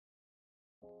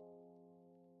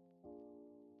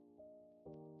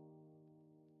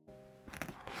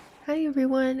Hi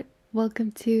everyone,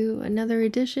 welcome to another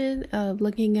edition of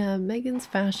looking at Meghan's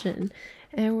fashion,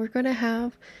 and we're going to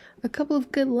have a couple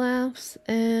of good laughs,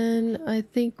 and I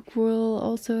think we'll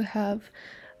also have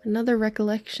another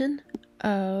recollection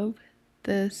of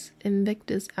this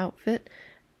Invictus outfit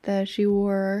that she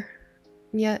wore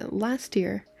last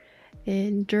year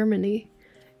in Germany,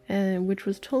 and which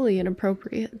was totally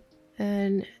inappropriate.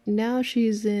 And now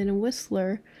she's in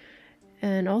Whistler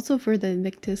and also for the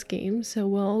Invictus game, so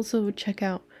we'll also check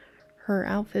out her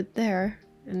outfit there,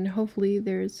 and hopefully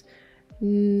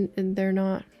and they're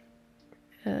not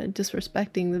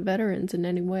disrespecting the veterans in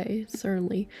any way.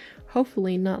 Certainly,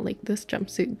 hopefully not like this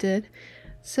jumpsuit did.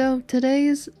 So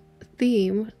today's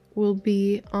theme will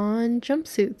be on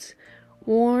jumpsuits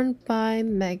worn by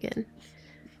Meghan.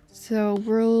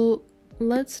 So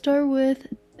let's start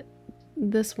with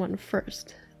this one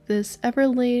first. This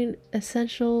Everlane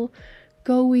Essential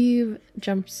Go Weave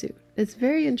jumpsuit. It's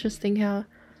very interesting how,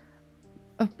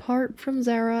 apart from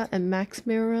Zara and Max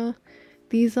Mara,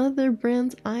 these other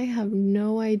brands, I have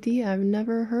no idea. I've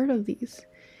never heard of these.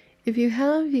 If you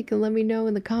have, you can let me know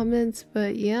in the comments.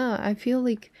 But yeah, I feel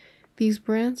like these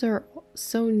brands are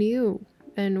so new.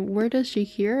 And where does she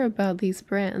hear about these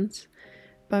brands?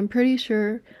 But I'm pretty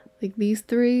sure like these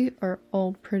three are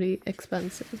all pretty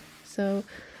expensive. So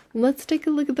let's take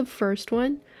a look at the first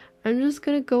one. I'm just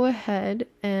gonna go ahead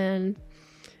and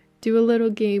do a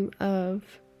little game of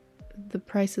the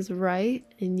Price is Right,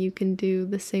 and you can do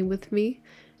the same with me.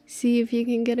 See if you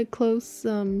can get a close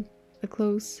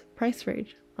price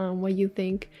range on what you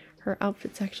think her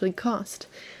outfits actually cost.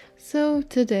 So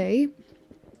today,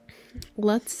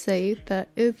 let's say that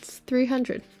it's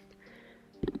 300.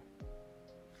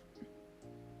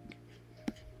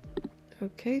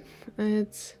 Okay,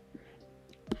 it's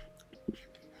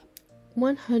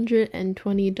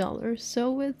 $120,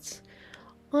 so it's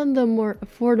on the more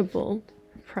affordable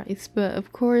price. But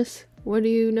of course, what do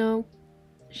you know?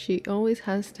 She always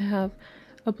has to have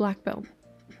a black belt.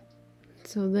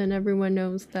 So then everyone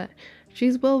knows that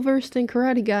she's well versed in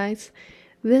karate, guys.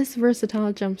 This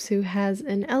versatile jumpsuit has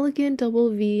an elegant double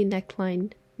V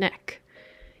neckline neck,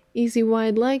 easy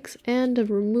wide legs, and a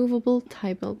removable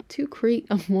tie belt to create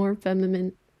a more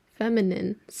feminine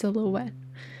silhouette.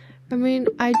 I mean,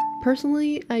 I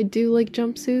do like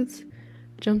jumpsuits.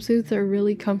 Jumpsuits are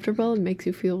really comfortable. It makes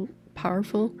you feel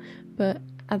powerful, but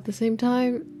at the same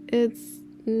time, it's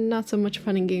not so much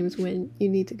fun in games when you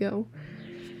need to go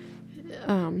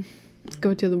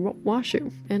to the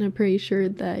washroom, and I'm pretty sure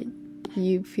that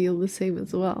you feel the same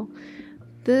as well.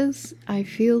 This, I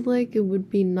feel like it would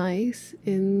be nice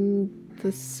in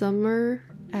the summer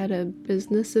at a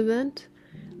business event.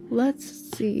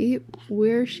 Let's see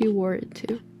where she wore it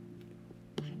to.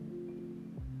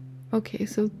 Okay,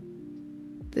 so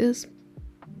this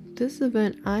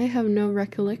event I have no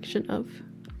recollection of.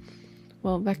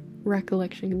 Well,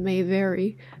 recollection may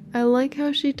vary. I like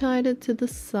how she tied it to the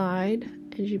side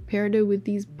and she paired it with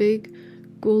these big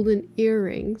golden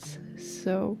earrings.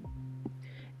 So,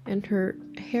 and her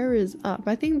hair is up.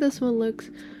 I think this one looks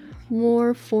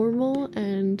more formal,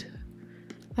 and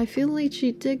I feel like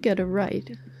she did get it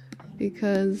right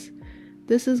because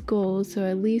this is gold, so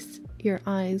at least your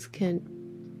eyes can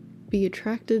be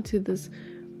attracted to this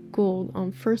gold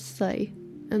on first sight.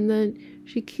 And then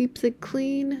she keeps it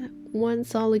clean, one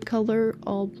solid color,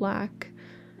 all black,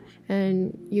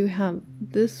 and you have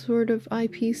this sort of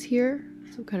eyepiece here,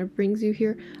 so it kind of brings you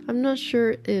here. I'm not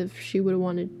sure if she would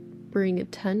want to bring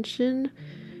attention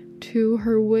to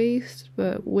her waist,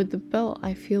 but with the belt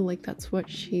I feel like that's what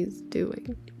she's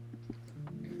doing.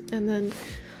 And then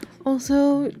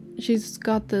also she's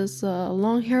got this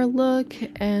long hair look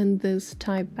and this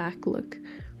tied back look.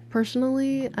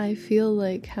 Personally, I feel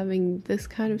like having this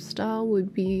kind of style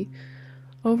would be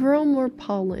overall more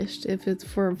polished if it's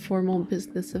for a formal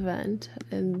business event.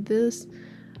 And this,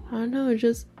 I don't know,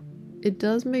 it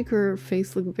does make her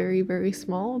face look very, very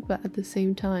small, but at the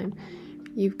same time,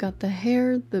 you've got the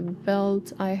hair, the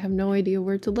belt. I have no idea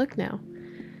where to look now.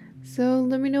 So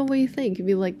let me know what you think, if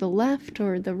you like the left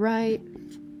or the right.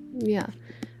 Yeah,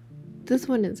 this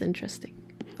one is interesting.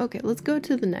 Okay, let's go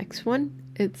to the next one.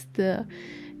 It's the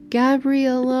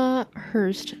Gabriella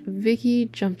Hearst Vicky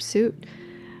jumpsuit.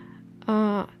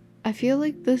 I feel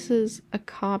like this is a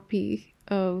copy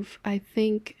of, I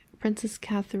think, Princess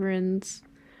Catherine's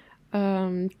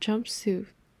jumpsuit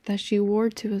that she wore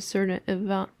to a certain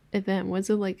event. Was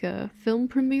it like a film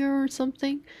premiere or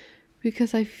something?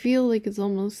 Because I feel like it's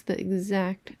almost the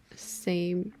exact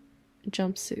same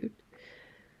jumpsuit.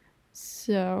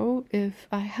 So, if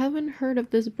I haven't heard of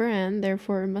this brand,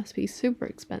 therefore it must be super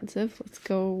expensive. Let's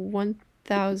go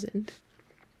 1,000.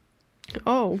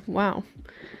 Oh, wow.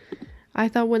 I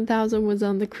thought 1,000 was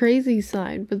on the crazy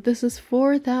side, but this is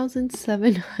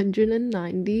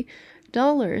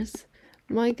 $4,790.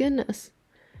 My goodness.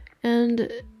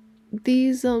 And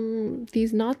these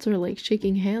knots are like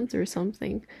shaking hands or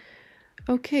something.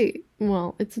 Okay,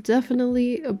 well, it's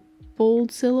definitely a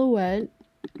bold silhouette.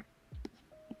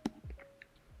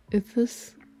 Is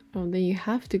this... Oh, then you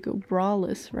have to go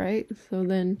braless, right? So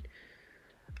then...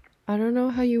 I don't know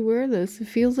how you wear this. It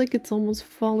feels like it's almost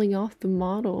falling off the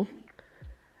model.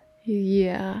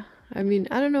 Yeah, I mean,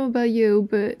 I don't know about you,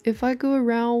 but if I go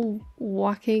around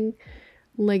walking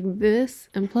like this,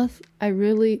 and plus I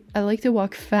like to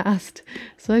walk fast,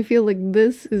 so I feel like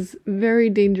this is very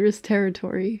dangerous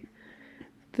territory.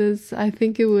 I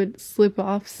think it would slip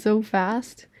off so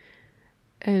fast,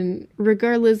 and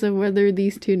regardless of whether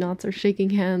these two knots are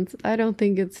shaking hands, I don't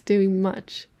think it's doing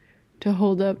much to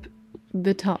hold up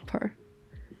the top part.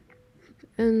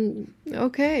 And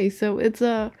okay, so it's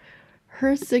her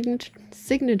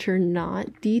signature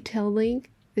knot detailing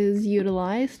is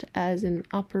utilized as an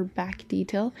upper back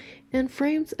detail and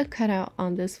frames a cutout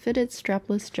on this fitted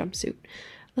strapless jumpsuit.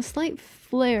 A slight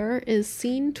flare is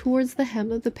seen towards the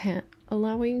hem of the pant,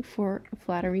 allowing for a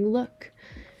flattering look.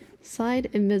 Side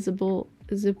invisible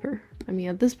zipper. I mean,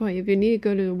 at this point, if you need to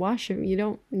go to the washroom, you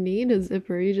don't need a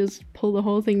zipper, you just pull the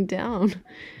whole thing down.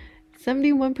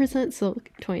 71% silk,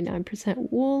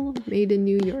 29% wool, made in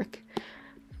New York.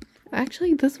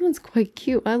 Actually, this one's quite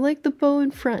cute. I like the bow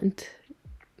in front.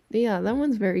 Yeah, that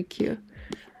one's very cute.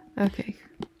 Okay.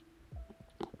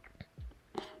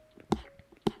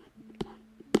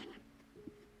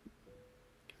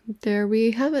 There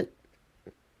we have it.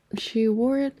 She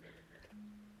wore it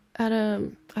at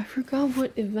I forgot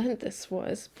what event this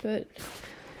was, but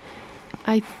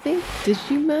I think, did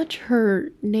she match her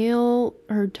toenail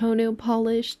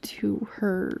polish to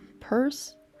her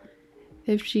purse?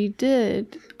 If she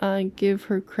did, I give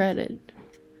her credit.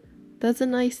 That's a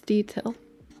nice detail.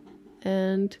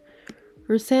 And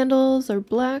her sandals are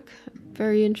black,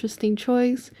 very interesting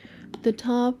choice. The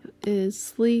top is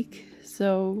sleek,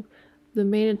 so the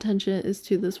main attention is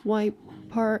to this white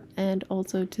part and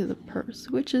also to the purse,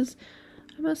 which is,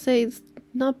 I must say, it's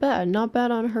not bad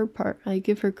on her part. I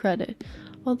give her credit.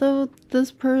 Although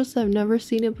this purse, I've never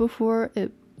seen it before.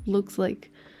 It looks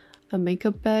like a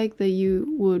makeup bag that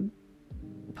you would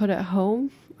put at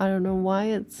home. I don't know why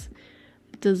it's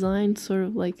designed sort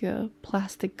of like a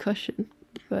plastic cushion,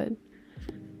 but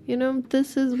you know,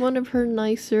 this is one of her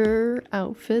nicer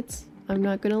outfits, I'm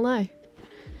not gonna lie.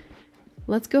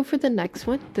 Let's go for the next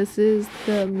one. This is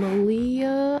the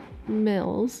Malia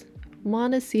Mills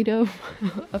Montecito.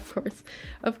 Of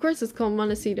course it's called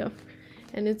Montecito,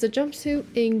 and it's a jumpsuit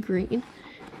in green.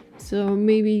 So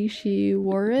maybe she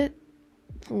wore it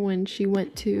when she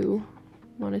went to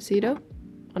Montecito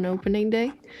on opening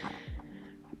day.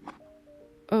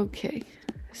 Okay,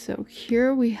 so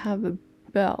here we have a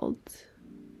belt,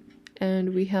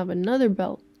 and we have another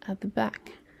belt at the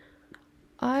back.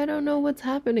 I don't know what's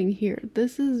happening here.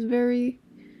 This is very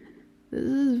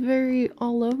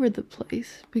all over the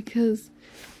place, because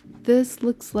this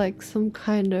looks like some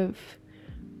kind of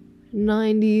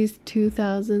 90s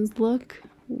 2000s look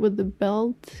with the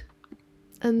belt,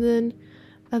 and then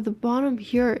at the bottom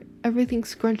here everything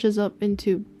scrunches up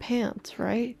into pants,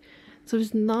 right? So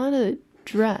it's not a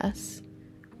dress,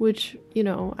 which, you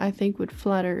know, I think would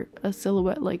flatter a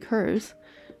silhouette like hers,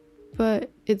 but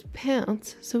it's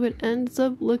pants, so it ends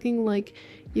up looking like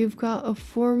you've got a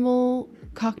formal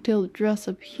cocktail dress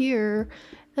up here,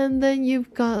 and then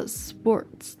you've got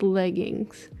sports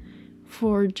leggings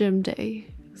for gym day.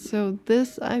 So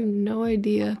this, I have no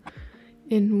idea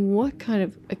in what kind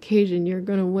of occasion you're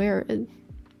gonna wear it,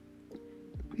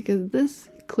 because this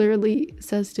clearly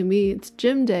says to me it's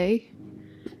gym day,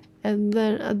 and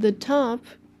then at the top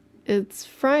it's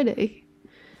Friday.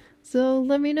 So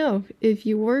let me know if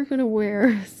you were gonna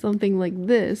wear something like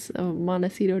this, a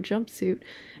Montecito jumpsuit,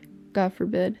 God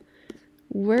forbid,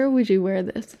 where would you wear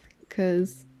this?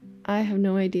 Because I have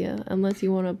no idea, unless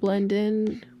you want to blend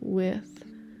in with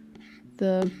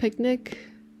the picnic.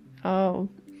 Oh,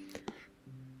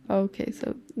 okay,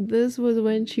 so this was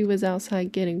when she was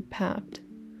outside getting papped,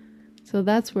 so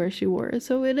that's where she wore it.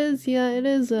 So it is, yeah, it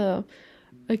is a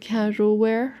casual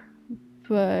wear,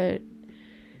 but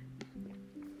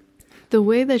the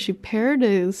way that she paired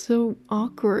it is so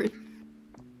awkward.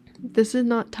 This is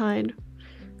not tied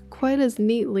quite as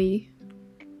neatly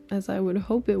as I would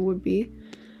hope it would be.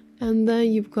 And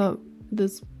then you've got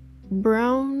this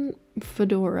brown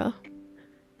fedora,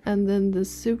 and then the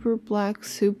super black,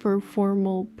 super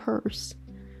formal purse,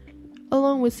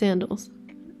 along with sandals.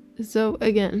 So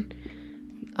again,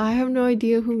 I have no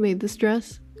idea who made this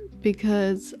dress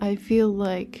because I feel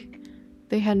like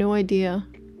they had no idea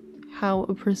how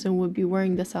a person would be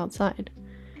wearing this outside.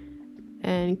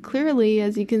 And clearly,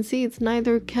 as you can see, it's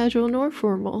neither casual nor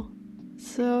formal.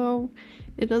 So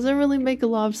it doesn't really make a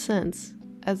lot of sense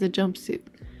as a jumpsuit.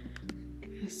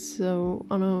 So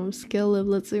on a scale of,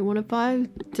 let's say, 1 to 5,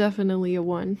 definitely a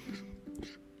 1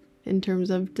 in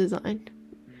terms of design.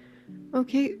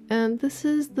 Okay, and this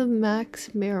is the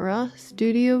Max Mara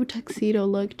Studio Tuxedo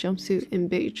Look Jumpsuit in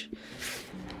beige.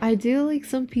 I do like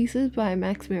some pieces by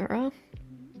Max Mara.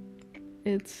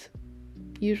 It's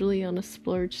usually on a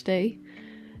splurge day.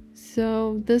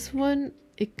 So this one,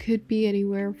 it could be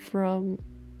anywhere from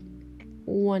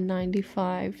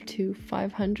 $195 to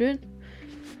 $500.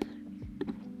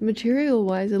 Material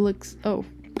wise, it looks, oh,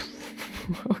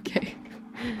 okay.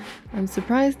 I'm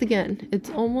surprised again. It's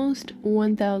almost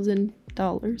 $1,000.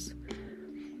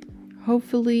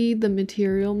 Hopefully the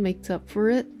material makes up for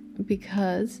it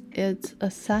because it's a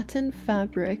satin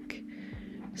fabric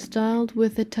styled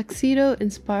with a tuxedo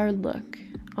inspired look.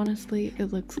 Honestly,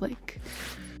 it looks like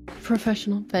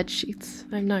professional bed sheets,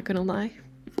 I'm not gonna lie.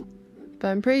 But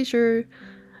I'm pretty sure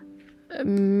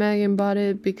Meghan bought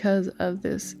it because of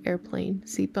this airplane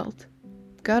seatbelt.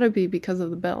 Gotta be because of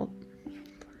the belt.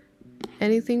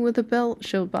 Anything with a belt,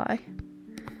 she'll buy.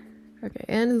 Okay,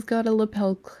 and it's got a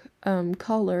lapel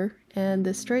collar, and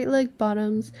the straight leg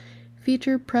bottoms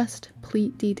feature pressed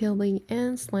pleat detailing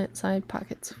and slant side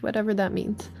pockets, whatever that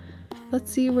means.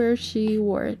 Let's see where she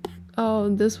wore it. Oh,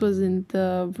 this was in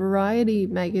the Variety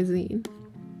magazine.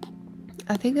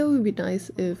 I think it would be nice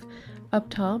if up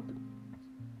top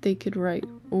they could write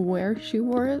where she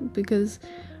wore it, because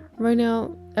right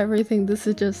now everything, this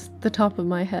is just the top of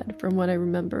my head from what I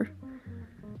remember.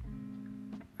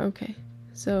 Okay,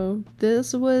 so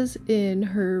this was in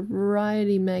her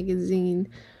Variety magazine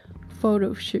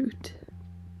photo shoot,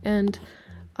 and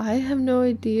I have no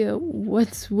idea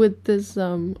what's with this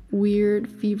weird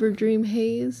fever dream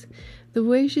haze. The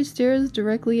way she stares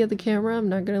directly at the camera, I'm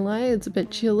not gonna lie, it's a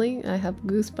bit chilling. I have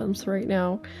goosebumps right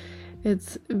now.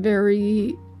 It's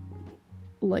very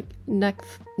like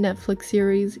Netflix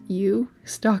series You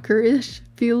stalker-ish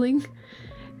feeling.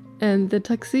 And the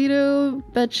tuxedo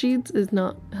bed sheets is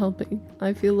not helping.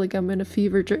 I feel like I'm in a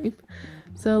fever dream.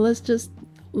 So let's just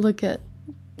look at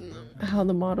how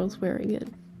the model's wearing it.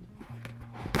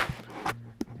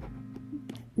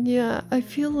 Yeah, I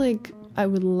feel like I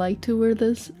would like to wear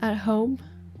this at home,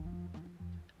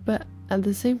 but at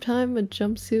the same time, a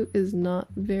jumpsuit is not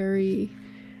very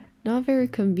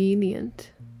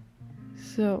convenient.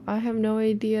 So I have no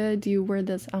idea. Do you wear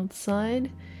this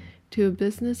outside to a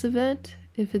business event?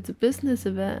 If it's a business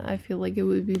event, I feel like it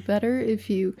would be better if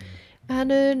you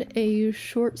added a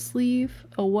short sleeve,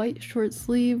 a white short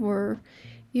sleeve, or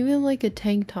even like a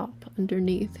tank top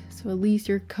underneath. So at least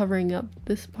you're covering up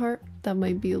this part. That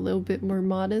might be a little bit more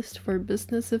modest for a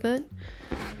business event.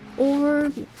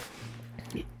 Or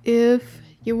if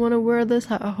you want to wear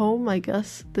this at home, I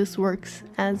guess this works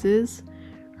as is.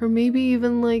 Or maybe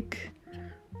even like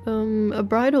a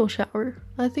bridal shower.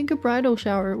 I think a bridal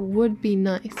shower would be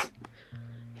nice.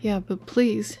 Yeah, but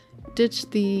please ditch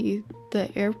the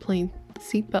airplane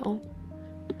seatbelt.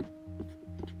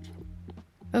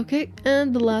 Okay,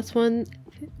 and the last one,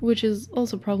 which is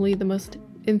also probably the most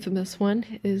infamous one,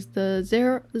 is the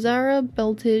Zara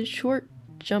belted short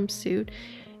jumpsuit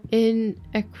in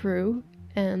ecru,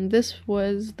 and this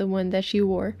was the one that she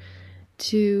wore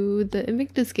to the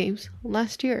Invictus Games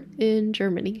last year in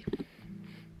Germany.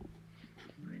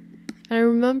 And I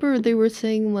remember they were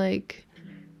saying like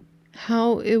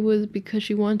how it was because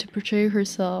she wanted to portray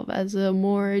herself as a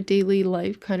more daily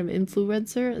life kind of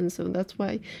influencer, and so that's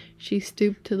why she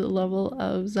stooped to the level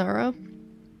of Zara.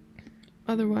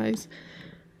 Otherwise,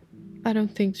 I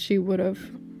don't think she would have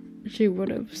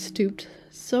stooped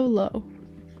so low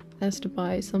as to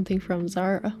buy something from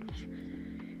Zara.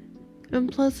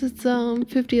 And plus it's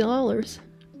 $50.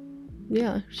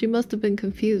 Yeah, she must have been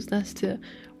confused as to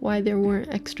why there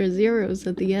weren't extra zeros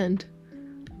at the end.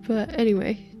 But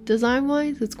anyway,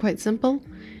 design-wise, it's quite simple.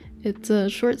 It's a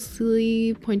short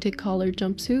sleeve pointed collar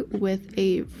jumpsuit with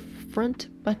a front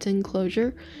button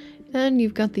closure, and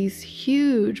you've got these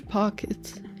huge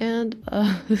pockets and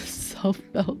a self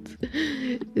belt.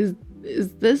 Is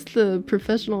this the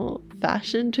professional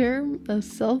fashion term? A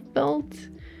self belt?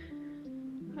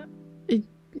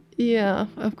 Yeah,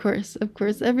 of course.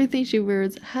 Everything she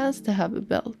wears has to have a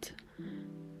belt.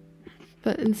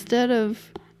 But instead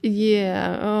of,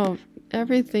 yeah, oh,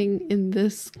 everything in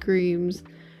this screams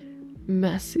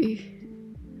messy,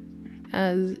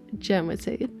 as Jen would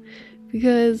say it.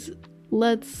 Because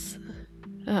let's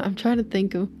I'm trying to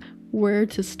think of where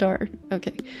to start.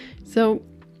 Okay, so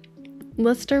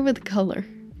let's start with color,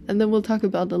 and then we'll talk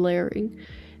about the layering.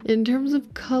 In terms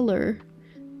of color,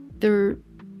 there are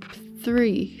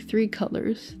three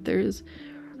colors. There's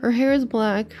her hair is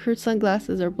black, her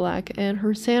sunglasses are black, and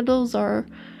her sandals are,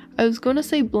 I was going to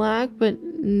say black, but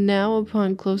now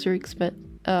upon closer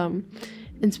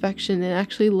inspection, it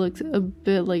actually looks a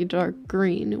bit like dark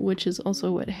green, which is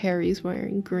also what Harry's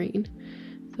wearing, green.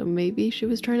 So maybe she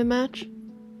was trying to match?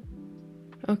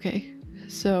 Okay,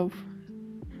 so,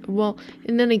 well,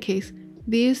 in any case,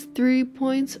 these 3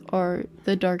 points are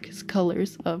the darkest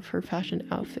colors of her fashion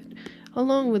outfit,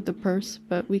 along with the purse,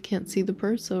 but we can't see the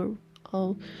purse, so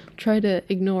I'll try to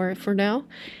ignore it for now.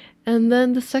 And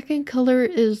then the second color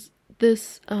is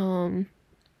this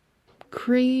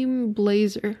cream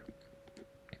blazer.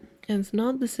 And it's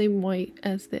not the same white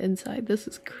as the inside. This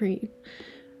is cream.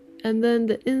 And then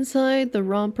the inside, the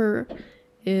romper,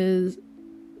 is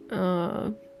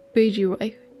beigey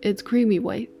white. It's creamy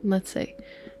white, let's say.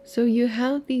 So you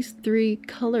have these 3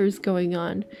 colors going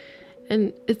on,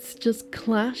 and it's just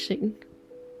clashing.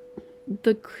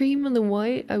 The cream and the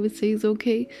white, I would say, is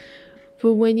okay,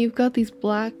 but when you've got these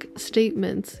black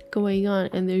statements going on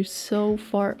and they're so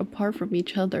far apart from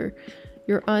each other,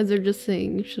 your eyes are just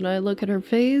saying, should I look at her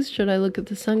face, should I look at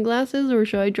the sunglasses, or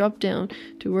should I drop down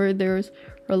to where there's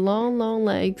her long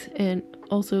legs and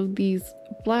also these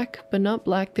black, but not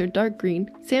black, they're dark green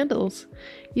sandals.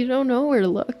 You don't know where to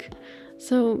look.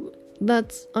 So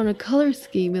that's, on a color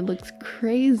scheme, it looks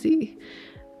crazy.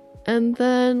 And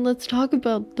then let's talk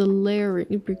about the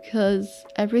layering, because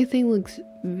everything looks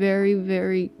very,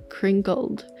 very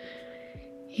crinkled.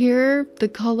 Here, the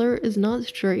color is not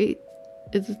straight.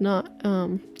 It's not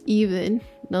even,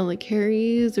 not like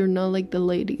Harry's or not like the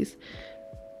ladies,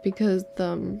 because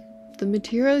the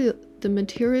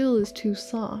material is too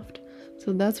soft.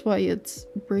 So that's why it's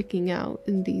breaking out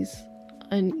in these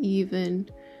uneven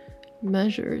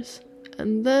measures.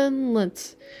 And then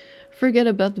let's forget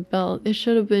about the belt. It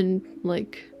should have been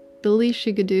like, the least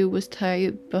she could do was tie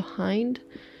it behind,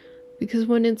 because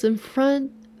when it's in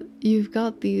front, you've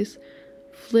got these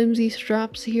flimsy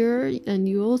straps here, and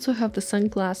you also have the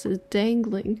sunglasses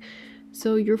dangling.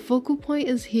 So your focal point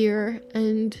is here,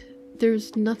 and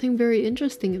there's nothing very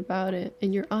interesting about it,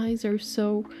 and your eyes are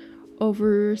so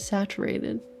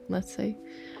oversaturated, let's say.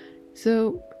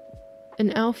 So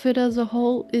an outfit as a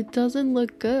whole, it doesn't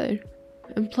look good.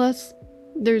 And plus,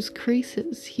 there's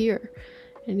creases here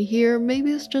and here.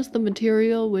 Maybe it's just the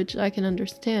material, which I can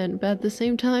understand, but at the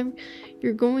same time,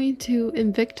 you're going to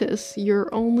Invictus,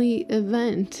 your only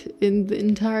event in the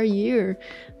entire year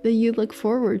that you look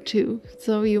forward to.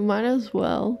 So you might as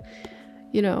well,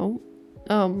 you know,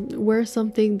 wear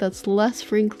something that's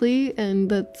less wrinkly and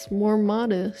that's more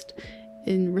modest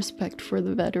in respect for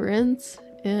the veterans,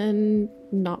 and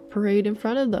not parade in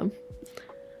front of them.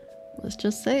 Let's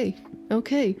just say.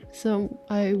 Okay, so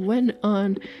I went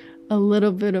on a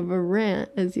little bit of a rant,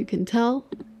 as you can tell,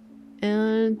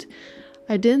 and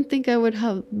I didn't think I would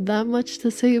have that much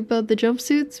to say about the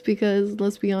jumpsuits, because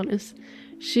let's be honest,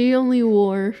 she only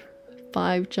wore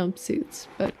 5 jumpsuits,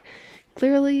 but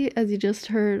clearly, as you just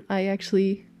heard, I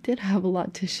actually did have a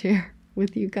lot to share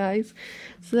with you guys.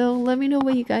 So let me know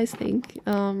what you guys think.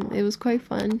 It was quite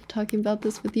fun talking about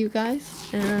this with you guys,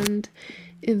 and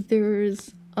if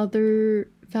there's other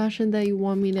fashion that you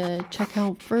want me to check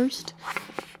out first,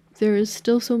 there is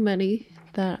still so many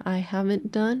that I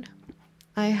haven't done.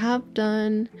 I have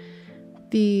done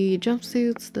the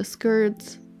jumpsuits, the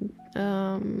skirts,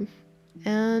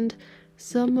 and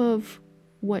some of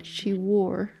what she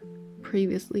wore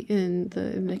previously in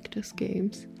the Invictus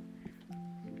games.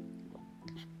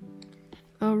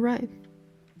 Alright,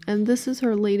 and this is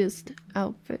her latest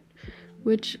outfit,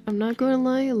 which I'm not gonna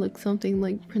lie, it looks something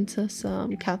like Princess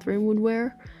Catherine would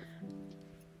wear.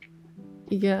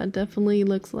 Yeah, it definitely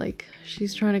looks like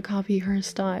she's trying to copy her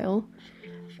style.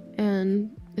 And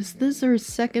is this her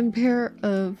second pair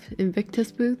of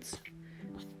Invictus boots?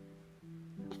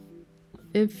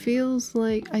 It feels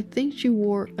like, I think she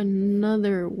wore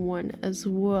another one as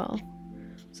well.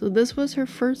 So this was her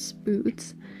first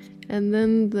boots, and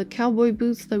then the cowboy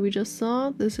boots that we just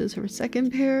saw, this is her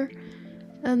second pair.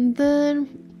 And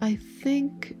then I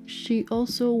think she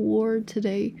also wore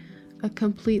today a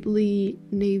completely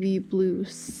navy blue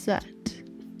set.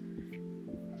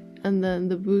 And then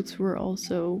the boots were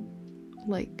also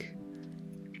like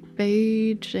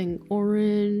beige and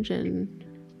orange, and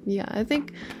yeah, I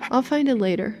think I'll find it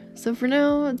later. So for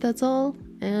now, that's all,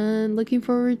 and looking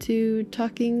forward to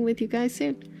talking with you guys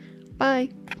soon. Bye!